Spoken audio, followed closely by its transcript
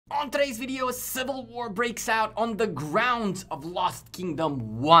On today's video, a civil war breaks out on the grounds of Lost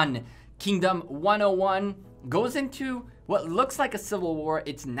Kingdom 1. Kingdom 101 goes into what looks like a civil war.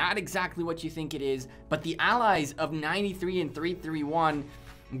 It's not exactly what you think it is, but the allies of 93 and 331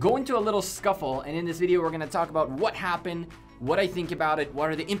 go into a little scuffle, and in this video we're going to talk about what happened, what I think about it,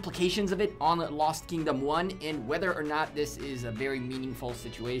 what are the implications of it on Lost Kingdom 1, and whether or not this is a very meaningful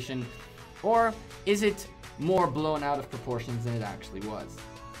situation, or is it more blown out of proportions than it actually was.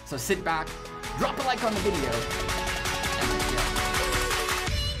 So sit back, drop a like on the video, and let's go.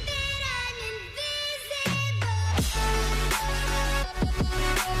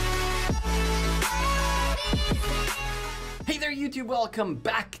 Hey there YouTube, welcome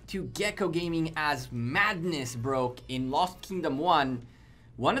back to Gekko Gaming. As madness broke in Lost Kingdom 1,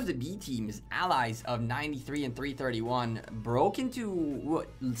 one of the B team's allies of 93 and 331 broke into what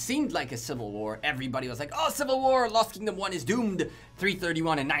seemed like a civil war. Everybody was like, oh, civil war, Lost Kingdom 1 is doomed.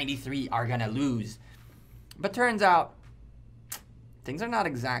 331 and 93 are gonna lose. But turns out, things are not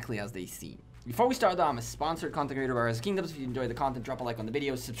exactly as they seem. Before we start though, I'm a sponsored content creator of RS Kingdoms. If you enjoy the content, drop a like on the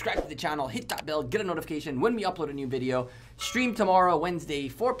video, subscribe to the channel, hit that bell, get a notification when we upload a new video. Stream tomorrow, Wednesday,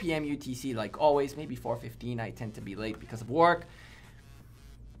 4 p.m. UTC, like always, maybe 4:15. I tend to be late because of work.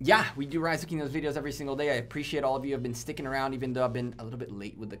 Yeah, we do Rise of Kingdoms videos every single day. I appreciate all of you who have been sticking around, even though I've been a little bit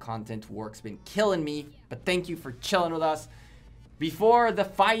late with the content. Work's been killing me, but thank you for chilling with us. Before the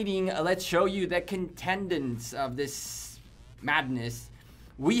fighting, let's show you the contendants of this madness.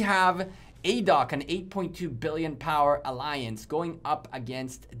 We have ADOC, an 8.2 billion power alliance, going up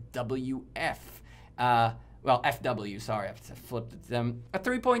against WF. Well, FW, sorry, I flipped it to them. A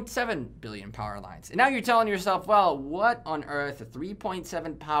 3.7 billion power alliance. And now you're telling yourself, well, what on earth a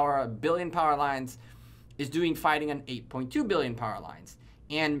 3.7 billion power alliance is doing fighting an 8.2 billion power alliance?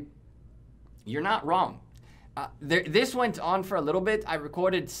 And you're not wrong. This went on for a little bit. I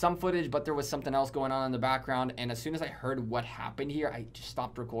recorded some footage, but there was something else going on in the background. And as soon as I heard what happened here, I just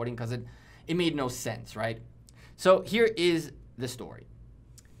stopped recording because it made no sense, right? So here is the story.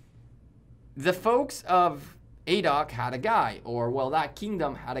 The folks of ADOC had a guy, or well, that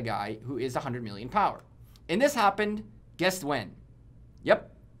kingdom had a guy who is 100 million power. And this happened, guess when?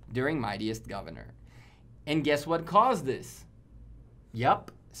 Yep, during Mightiest Governor. And guess what caused this?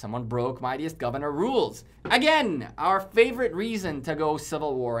 Yep, someone broke Mightiest Governor rules. Again, our favorite reason to go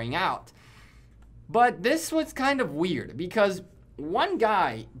civil warring out. But this was kind of weird because one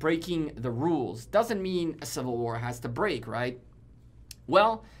guy breaking the rules doesn't mean a civil war has to break, right?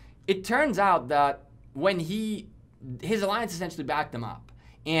 Well, it turns out that when his alliance essentially backed him up,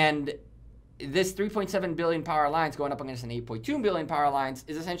 and this 3.7 billion power alliance going up against an 8.2 billion power alliance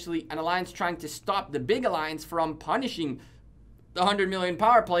is essentially an alliance trying to stop the big alliance from punishing the 100 million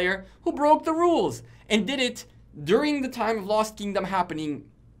power player who broke the rules and did it during the time of Lost Kingdom happening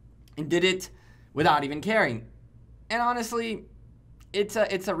and did it without even caring. And honestly, it's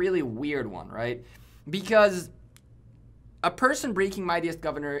a really weird one, right? Because a person breaking Mightiest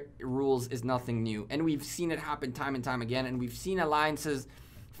Governor rules is nothing new, and we've seen it happen time and time again, and we've seen alliances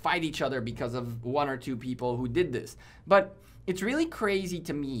fight each other because of one or two people who did this. But it's really crazy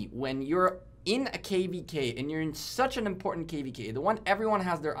to me when you're in a KVK, and you're in such an important KVK, the one everyone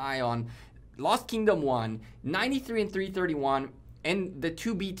has their eye on, Lost Kingdom 1, 93 and 331, and the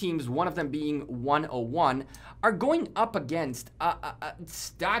two B teams, one of them being 101, are going up against a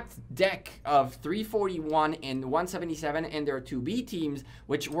stacked deck of 341 and 177, and there are two B teams,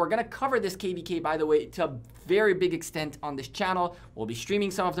 which we're going to cover this KVK, by the way, to a very big extent on this channel. We'll be streaming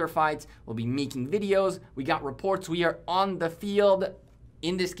some of their fights. We'll be making videos. We got reports. We are on the field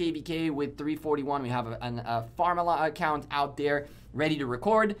in this KVK with 341. We have a farm account out there ready to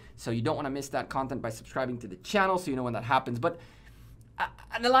record, so you don't want to miss that content by subscribing to the channel so you know when that happens. But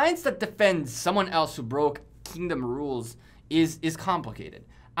an alliance that defends someone else who broke kingdom rules is complicated.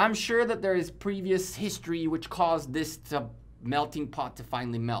 I'm sure that there is previous history which caused this melting pot to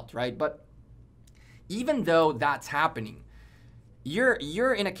finally melt, right? But even though that's happening, you're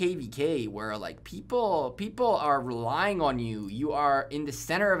in a KVK where like people are relying on you. You are in the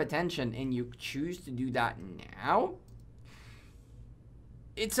center of attention, and you choose to do that now.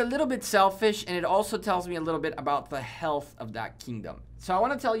 It's a little bit selfish, and it also tells me a little bit about the health of that kingdom. So I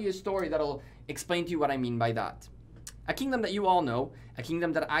want to tell you a story that'll explain to you what I mean by that. A kingdom that you all know, a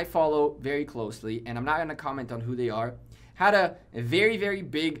kingdom that I follow very closely, and I'm not going to comment on who they are, had a very, very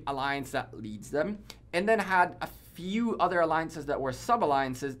big alliance that leads them, and then had a few other alliances that were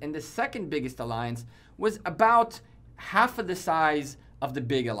sub-alliances, and the second biggest alliance was about half of the size of the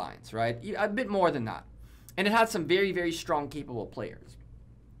big alliance, right? A bit more than that. And it had some very, very strong, capable players.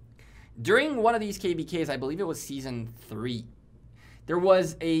 During one of these KBKs, I believe it was season 3, there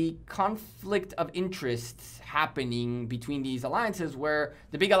was a conflict of interests happening between these alliances where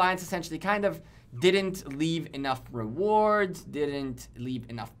the big alliance essentially kind of didn't leave enough rewards, didn't leave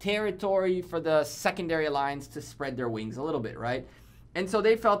enough territory for the secondary alliance to spread their wings a little bit, right? And so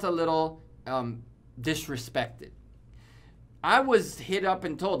they felt a little disrespected. I was hit up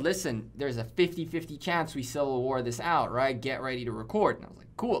and told, listen, there's a 50-50 chance we Civil War this out, right? Get ready to record. And I was like,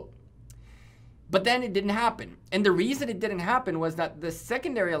 cool. But then it didn't happen. And the reason it didn't happen was that the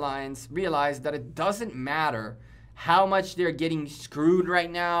secondary alliance realized that it doesn't matter how much they're getting screwed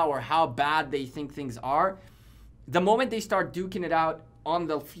right now or how bad they think things are. The moment they start duking it out on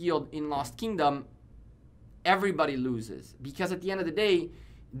the field in Lost Kingdom, everybody loses. Because at the end of the day,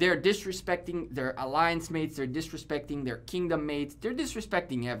 they're disrespecting their alliance mates, they're disrespecting their kingdom mates, they're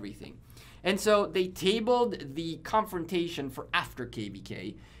disrespecting everything. And so they tabled the confrontation for after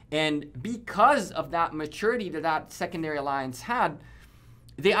KVK. And because of that maturity that that secondary alliance had,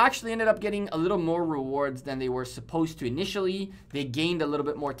 they actually ended up getting a little more rewards than they were supposed to initially. They gained a little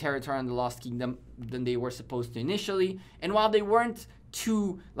bit more territory in the Lost Kingdom than they were supposed to initially. And while they weren't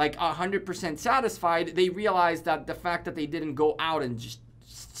too like 100% satisfied, they realized that the fact that they didn't go out and just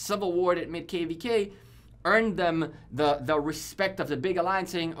Civil War at mid KVK earned them the respect of the big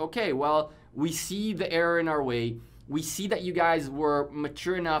alliance, saying, okay, well, we see the error in our way. We see that you guys were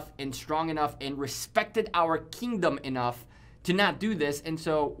mature enough and strong enough and respected our kingdom enough to not do this. And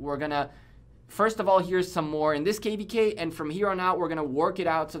so we're going to, first of all, here's some more in this KVK. And from here on out, we're going to work it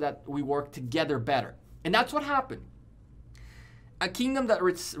out so that we work together better. And that's what happened. A kingdom that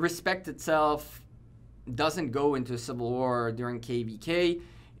respects itself doesn't go into a civil war during KVK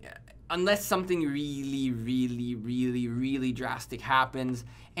unless something really drastic happens.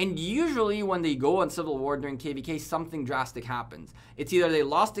 And usually when they go on civil war during KVK, something drastic happens. It's either they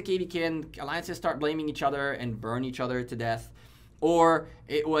lost the KVK and alliances start blaming each other and burn each other to death, or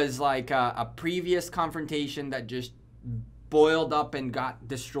it was like a previous confrontation that just boiled up and got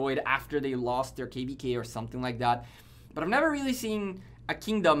destroyed after they lost their KVK or something like that. But I've never really seen a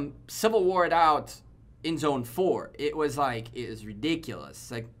kingdom civil war it out in Zone 4. It was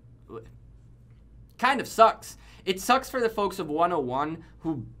ridiculous. Like, kind of sucks. It sucks for the folks of 101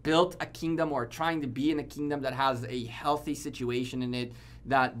 who built a kingdom or are trying to be in a kingdom that has a healthy situation in it,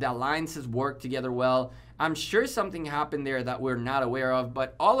 that the alliances work together well. I'm sure something happened there that we're not aware of,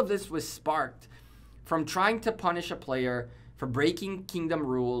 but all of this was sparked from trying to punish a player for breaking kingdom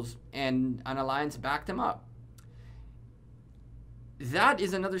rules, and an alliance backed him up. That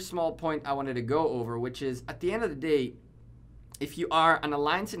is another small point I wanted to go over, which is at the end of the day, if you are an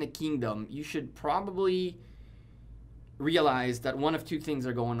alliance in a kingdom, you should probably realize that one of two things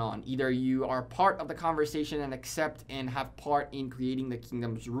are going on. Either you are part of the conversation and accept and have part in creating the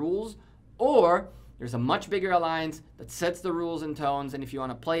kingdom's rules, or there's a much bigger alliance that sets the rules and tones, and if you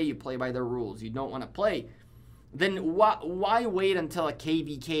want to play, you play by their rules. You don't want to play, then why wait until a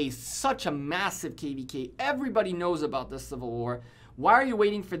KVK, such a massive KVK, everybody knows about this Civil War. Why are you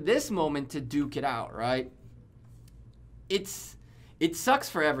waiting for this moment to duke it out, right? It sucks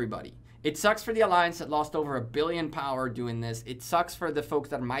for everybody. It sucks for the alliance that lost over $1 billion power doing this. It sucks for the folks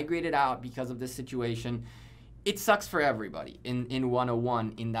that migrated out because of this situation. It sucks for everybody in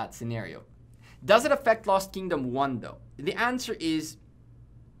 101 in that scenario. Does it affect Lost Kingdom 1 though? The answer is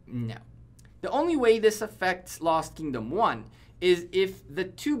no. The only way this affects Lost Kingdom 1 is if the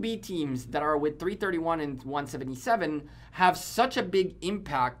two B teams that are with 331 and 177 have such a big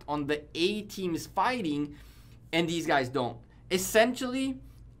impact on the A teams fighting and these guys don't. Essentially,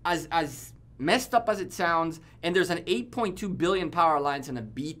 as messed up as it sounds, and there's an 8.2 billion power alliance in a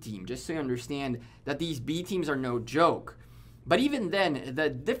B team, just so you understand that these B teams are no joke. But even then, the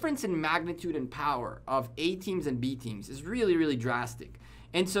difference in magnitude and power of A teams and B teams is really drastic.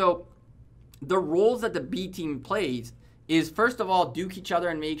 And so the roles that the B team plays is, first of all, duke each other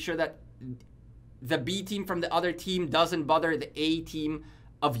and make sure that the B team from the other team doesn't bother the A team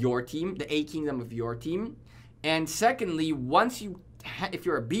of your team, the A kingdom of your team. And secondly, if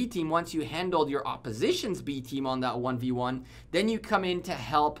you're a B team, once you handled your opposition's B team on that 1v1, then you come in to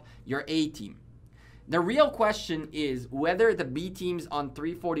help your A team. The real question is whether the B teams on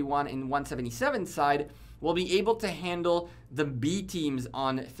 341 and 177 side will be able to handle the B teams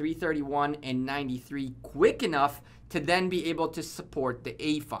on 331 and 93 quick enough to then be able to support the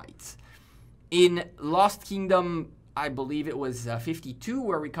A fights. In Lost Kingdom, I believe it was 52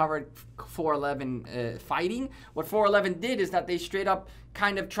 where we covered 411 fighting. What 411 did is that they straight up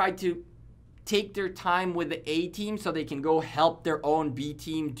kind of tried to take their time with the A team so they can go help their own B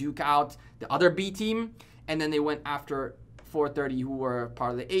team duke out the other B team. And then they went after 430 who were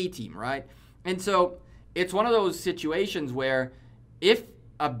part of the A team, right? And so it's one of those situations where if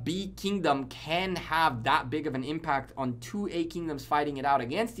a B kingdom can have that big of an impact on 2 A kingdoms fighting it out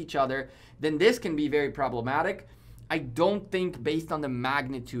against each other, then this can be very problematic. I don't think, based on the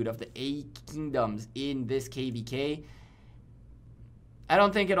magnitude of the A kingdoms in this KVK, I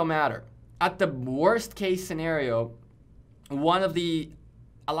don't think it'll matter. At the worst case scenario, one of the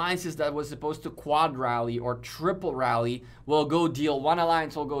alliances that was supposed to quad rally or triple rally will go deal. One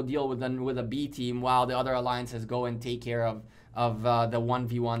alliance will go deal with a B team, while the other alliances go and take care of the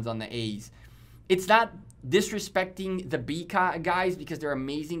 1v1s on the A's. It's not disrespecting the B guys, because they're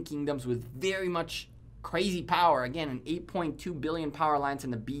amazing kingdoms with very much crazy power. Again, an 8.2 billion power alliance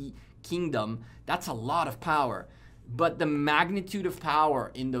in the B kingdom, that's a lot of power. But the magnitude of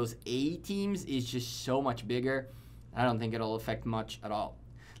power in those A teams is just so much bigger. I don't think it'll affect much at all.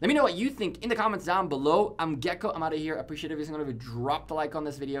 Let me know what you think in the comments down below. I'm Gekko. I'm out of here. I appreciate every single one of you. Drop the like on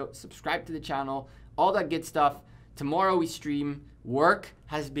this video. Subscribe to the channel. All that good stuff. Tomorrow we stream. Work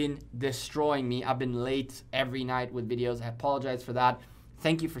has been destroying me. I've been late every night with videos. I apologize for that.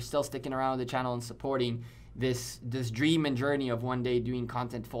 Thank you for still sticking around with the channel and supporting this dream and journey of one day doing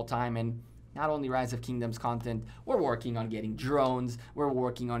content full time. And not only Rise of Kingdoms content, we're working on getting drones. We're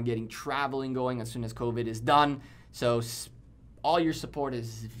working on getting traveling going as soon as COVID is done. So all your support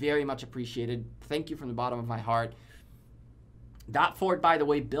is very much appreciated. Thank you from the bottom of my heart. That fort, by the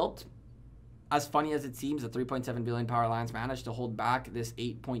way, built, as funny as it seems, a 3.7 billion power alliance managed to hold back this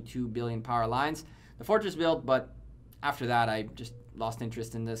 8.2 billion power alliance. The fortress built, but after that, I just lost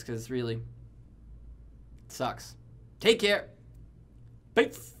interest in this because really, it sucks. Take care.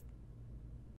 Peace.